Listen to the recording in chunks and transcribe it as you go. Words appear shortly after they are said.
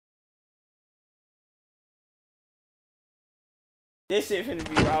This shit finna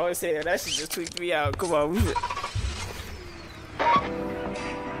be raw as hell. That shit just tweaked me out. Come on.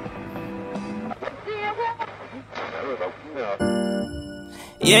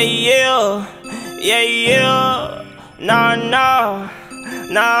 Yeah, yeah. Yeah, yeah. Nah, nah.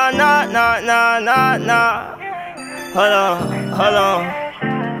 Nah, nah, nah, nah, nah, nah. Hold on.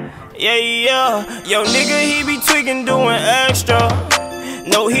 Yeah, yeah. Yo, nigga, he be tweaking, doing extra.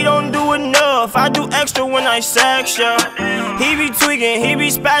 No, he don't do enough. I do extra when I sex ya. He be tweaking, he be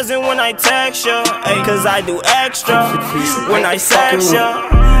spazzing when I text ya. Ay, cause I do extra when I sex ya.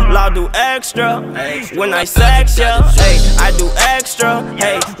 Law do extra when I sex ya. Ay, I do extra.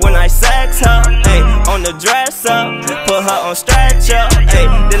 Hey, when I sex her. Ay, on the dresser, put her on stretcher.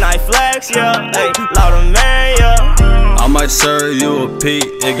 Ay, then I flex ya. Ay, law to marry ya. I might serve you a peak,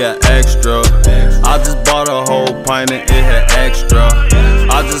 it got extra. I just bought a whole pint and it had extra.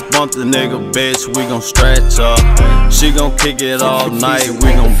 I just bumped the nigga, bitch, we gon' stretch her. She gon' kick it all night,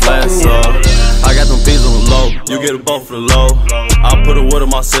 we gon' bless her. I got them beats on the low, you get a both for the low. I put a word in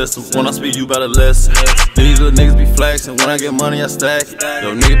my system, when I speak you better listen. These little niggas be flexing, when I get money I stack it.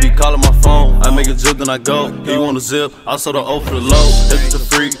 Yo, nigga be calling my phone, I make a juke then I go. He want a zip, I sold the O for the low. If it's a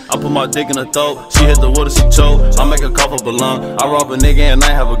freak, I put my dick in her throat. She hit the water, she choke, I make her cough up a lung. I rob a nigga and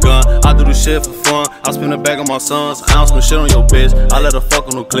I have a gun, I do this shit for fun. I spin it back on my sons, I don't spend shit on your bitch. I let her fuck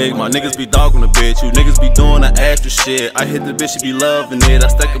on no click, my niggas be dogging the bitch. You niggas be doing that extra shit. I hit the bitch, she be loving it. I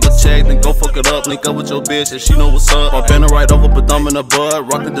stack up a check, then go fuck it up. Link up with your bitch and she know what's up. I bend her right over, put thumb in the butt.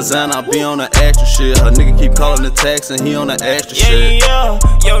 Rock the design, I be on that extra shit. Her nigga keep calling the text and he on that extra shit. Yeah,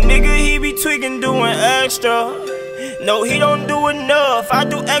 yo nigga, he be tweaking, doing extra. No, he don't do enough. I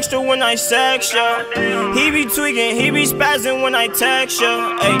do extra when I sex ya. He be tweaking, he be spazzing when I text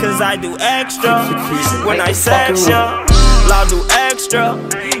ya. Ay, cause I do extra when I sex ya. Law do extra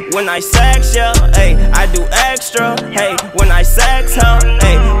when I sex ya. Ay, I do extra. Hey, when I sex her.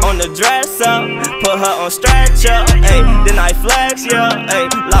 Ay, on the dresser, put her on stretcher. Ay, then I flex ya. Ay,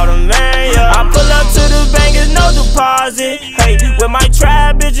 law to marry ya. I pull up to the bank, it's no deposit. Hey, with my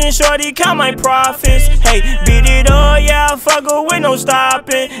trap bitch and shorty count my profits. Hey, beat it up, yeah, I fuck her with no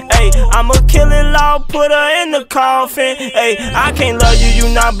stopping. Ay, I'ma kill it law, put her in the coffin. Ay, I can't love you,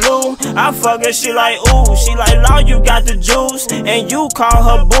 you not blue. I fuck her, she like ooh. She like law, you got the juice, and you call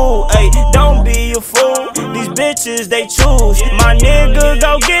her boo. Ay, don't be a fool, these bitches they choose. My nigga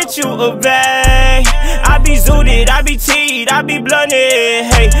go get you a bag. I be zooted, I be teed, I be blunted.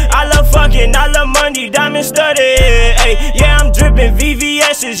 Hey, I love fucking, I love money, diamond studded. Hey, yeah, I'm dripping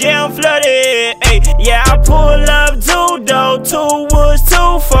VVS's, yeah, I'm flooded. Hey, yeah, I pull up 2 dough, 2 woods,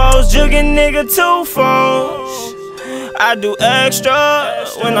 2 foes, jugging nigga 2 phones. I do extra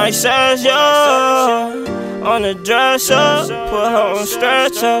when I sex ya. On the dresser, put her on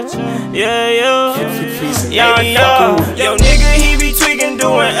stretcher. Yeah, yeah. Yeah. Yo, nigga, he be tweaking,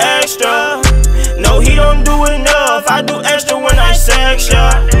 doing extra. No, he don't do enough. I do extra when I sex ya.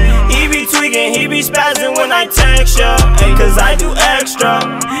 He be tweaking, he be spazzing when I text ya. Ay, cause I do extra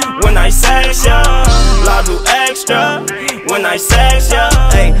when I sex ya. Law do extra when I sex ya.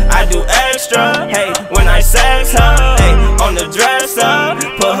 Ay, I do extra. Hey, when I sex her. Ay, on the dresser,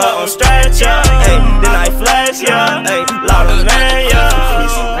 put her on stretcher. Ay, then I flex ya. Ay, law to marry ya.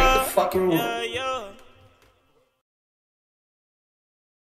 Like the fucking